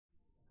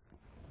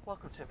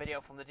Welcome to a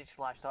video from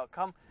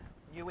thedigitallife.com.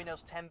 New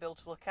Windows 10 build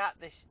to look at.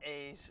 This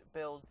is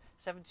build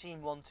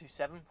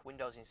 17127 for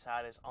Windows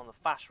Insiders on the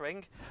fast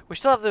ring. We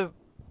still have the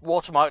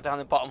watermark down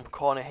the bottom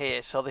corner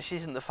here, so this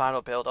isn't the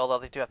final build, although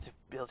they do have the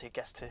ability, I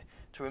guess,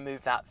 to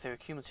remove that through a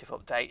cumulative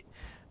update.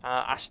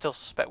 I still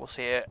suspect we'll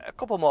see a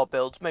couple more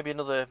builds, maybe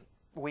another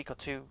week or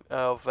two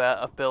of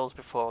builds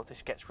before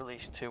this gets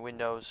released to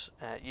Windows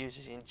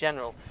users in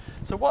general.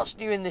 So what's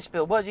new in this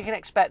build? Well, as you can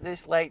expect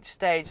this late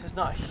stage, there's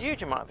not a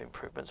huge amount of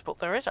improvements, but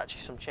there is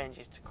actually some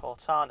changes to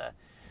Cortana,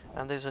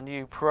 and there's a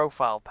new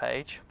profile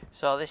page.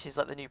 So this is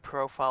like the new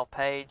profile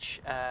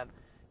page.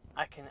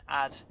 I can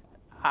add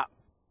app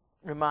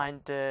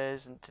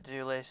reminders and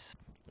to-do lists,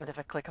 and if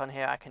I click on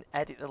here I can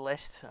edit the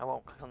list. I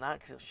won't click on that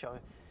because it'll show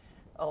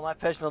all my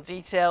personal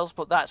details,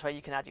 but that's where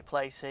you can add your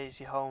places,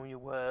 your home, your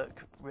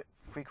work,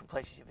 frequent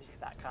places you visit,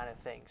 that kind of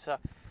thing. So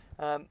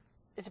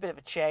it's a bit of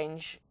a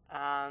change,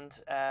 and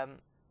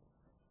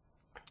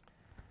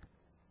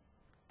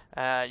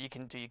you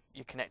can do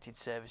your connected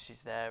services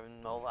there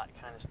and all that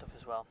kind of stuff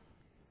as well.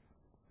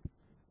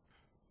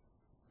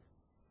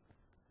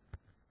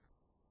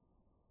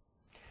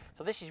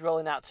 So this is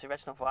rolling out to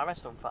Redstone 4 and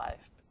Redstone 5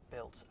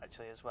 builds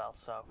actually as well.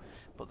 So,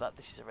 but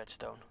this is a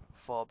Redstone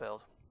 4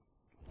 build.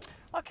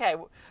 Okay,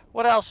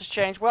 what else has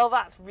changed? Well,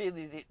 that's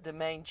really the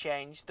main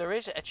change. There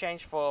is a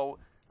change for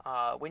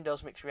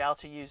Windows Mixed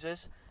Reality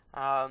users.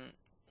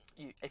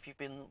 If you've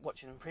been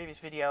watching the previous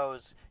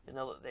videos, you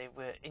know that they've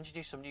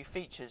introduced some new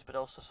features, but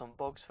also some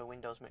bugs for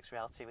Windows Mixed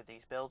Reality with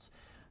these builds.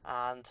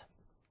 And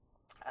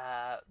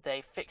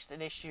they fixed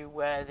an issue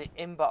where the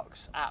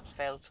inbox apps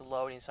failed to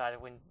load inside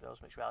of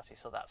Windows Mixed Reality.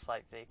 So that's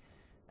like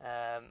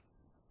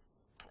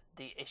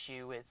the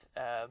issue with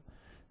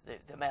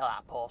the mail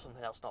app or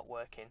something else not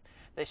working.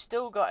 They've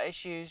still got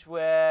issues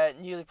where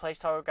newly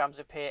placed holograms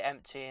appear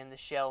empty and the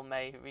shell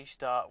may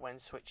restart when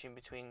switching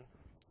between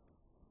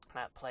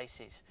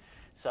places.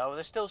 So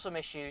there's still some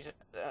issues,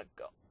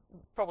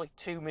 probably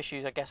two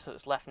issues I guess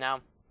that's left now.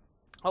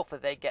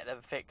 Hopefully they get them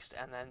fixed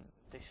and then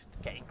this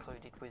get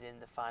included within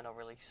the final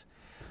release.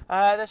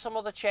 There's some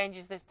other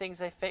changes, things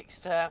they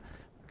fixed.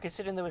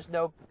 Considering there was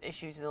no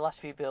issues in the last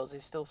few builds,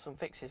 there's still some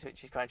fixes,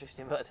 which is quite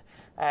interesting. But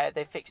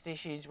they fixed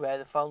issues where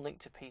the phone link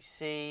to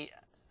PC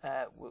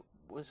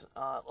was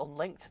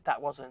unlinked.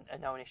 That wasn't a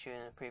known issue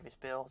in the previous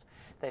build.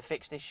 They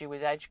fixed issue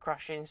with Edge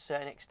crashing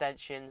certain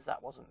extensions.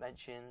 That wasn't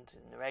mentioned.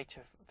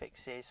 Narrator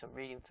fixes, some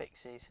reading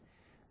fixes,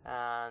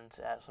 and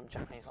some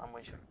Japanese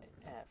language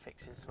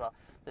fixes as well.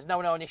 There's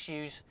no known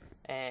issues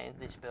in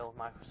this build,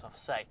 Microsoft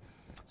say.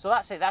 So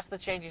that's it. That's the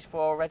changes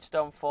for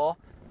Redstone 4.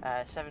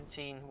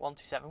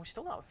 17127. We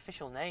still don't have an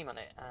official name on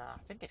it. I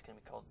think it's going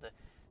to be called the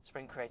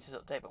Spring Creators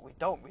Update, but we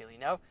don't really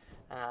know.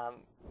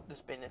 There's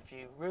been a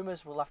few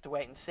rumours. We'll have to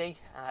wait and see.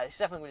 It's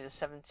definitely going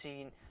to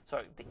be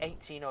the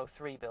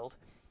 1803 build.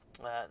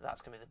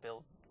 That's going to be the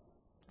build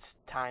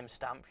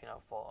timestamp,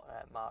 for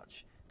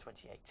March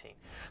 2018.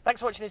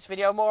 Thanks for watching this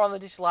video. More on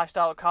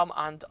thedigitallife.com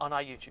and on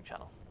our YouTube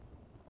channel.